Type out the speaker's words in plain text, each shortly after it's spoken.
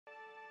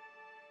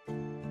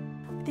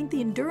I think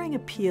the enduring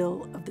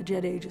appeal of the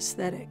Jet Age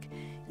aesthetic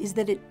is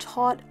that it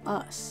taught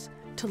us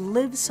to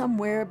live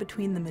somewhere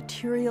between the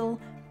material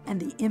and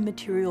the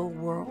immaterial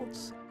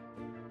worlds.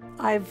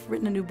 I've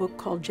written a new book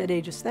called Jet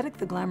Age Aesthetic,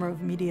 The Glamour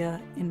of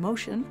Media in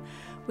Motion,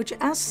 which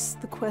asks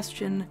the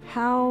question,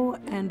 how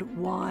and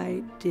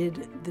why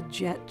did the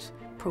jet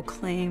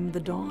proclaim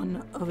the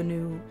dawn of a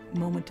new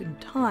moment in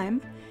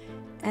time?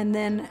 And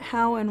then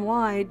how and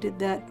why did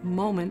that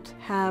moment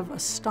have a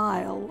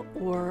style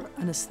or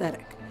an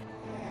aesthetic?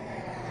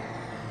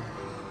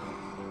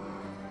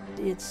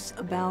 It's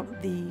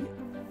about the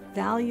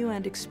value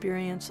and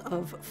experience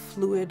of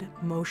fluid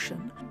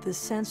motion, the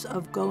sense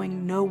of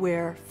going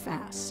nowhere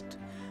fast,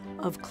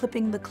 of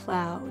clipping the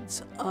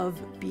clouds, of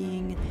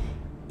being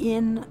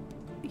in,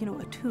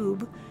 a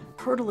tube,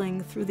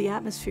 hurtling through the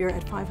atmosphere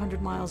at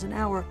 500 miles an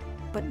hour,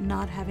 but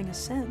not having a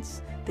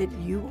sense that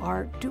you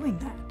are doing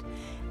that.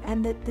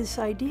 And that this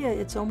idea,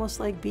 it's almost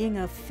like being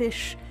a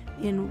fish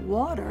in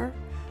water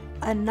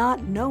and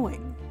not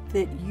knowing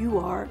that you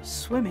are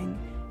swimming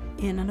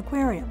in an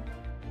aquarium.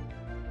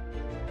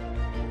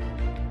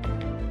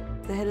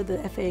 The head of the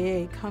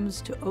FAA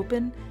comes to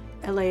open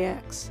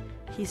LAX.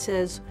 He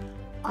says,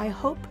 "I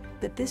hope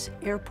that this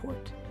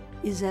airport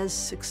is as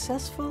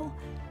successful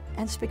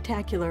and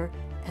spectacular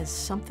as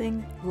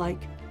something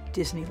like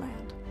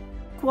Disneyland."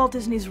 Walt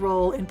Disney's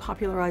role in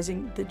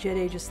popularizing the Jet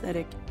Age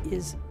aesthetic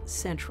is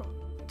central.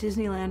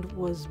 Disneyland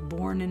was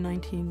born in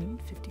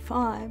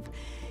 1955,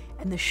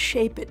 and the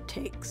shape it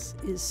takes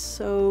is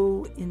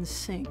so in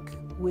sync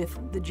with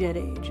the Jet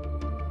Age.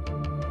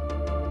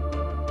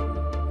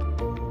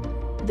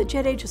 The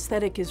Jet Age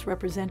aesthetic is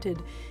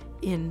represented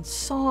in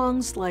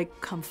songs like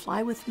 "Come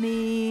Fly With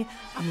Me,"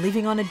 "I'm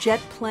Leaving on a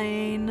Jet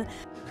Plane."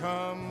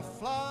 Come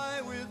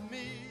fly with me.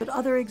 But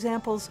other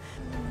examples,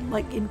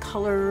 like in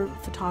color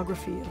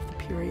photography of the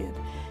period,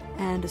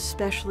 and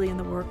especially in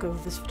the work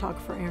of this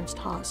photographer Ernst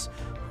Haas,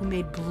 who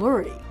made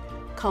blurry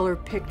color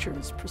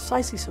pictures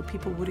precisely so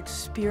people would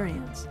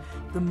experience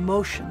the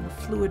motion, the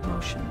fluid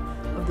motion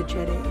of the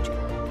Jet Age.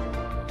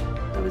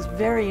 I was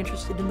very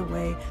interested in the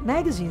way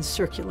magazines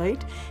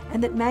circulate,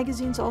 and that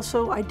magazines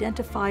also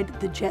identified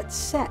the jet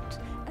set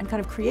and kind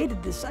of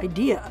created this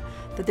idea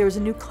that there was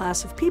a new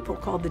class of people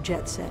called the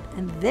jet set,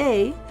 and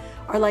they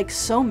are like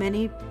so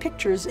many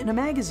pictures in a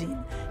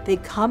magazine. They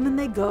come and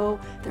they go,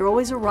 they're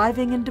always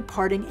arriving and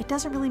departing. It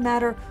doesn't really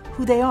matter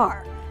who they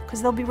are,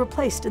 because they'll be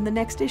replaced in the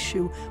next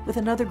issue with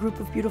another group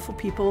of beautiful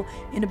people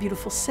in a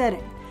beautiful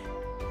setting.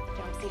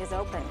 Jump seat is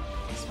open.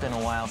 It's been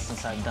a while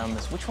since I've done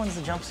this. Which one's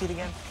the jump seat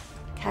again?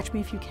 Catch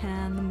Me If You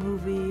Can, the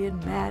movie,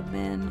 and Mad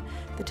Men,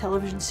 the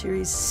television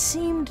series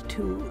seemed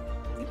to,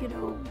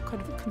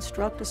 kind of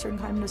construct a certain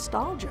kind of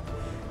nostalgia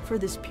for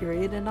this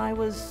period. And I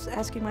was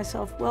asking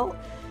myself, well,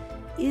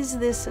 is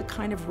this a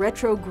kind of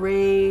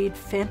retrograde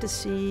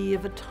fantasy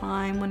of a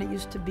time when it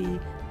used to be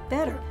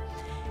better?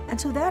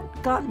 And so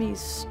that got me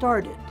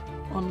started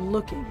on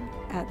looking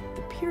at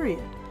the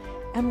period.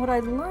 And what I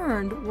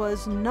learned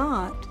was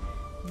not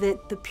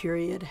that the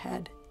period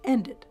had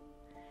ended,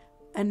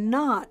 and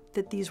not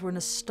that these were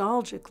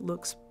nostalgic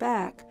looks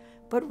back,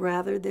 but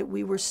rather that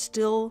we were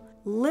still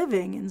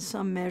living in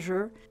some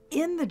measure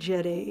in the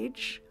Jet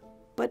Age,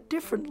 but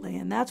differently.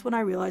 And that's when I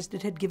realized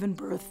it had given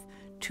birth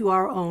to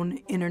our own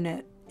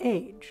internet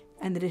age,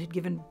 and that it had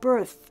given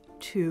birth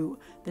to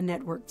the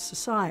networked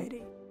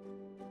society.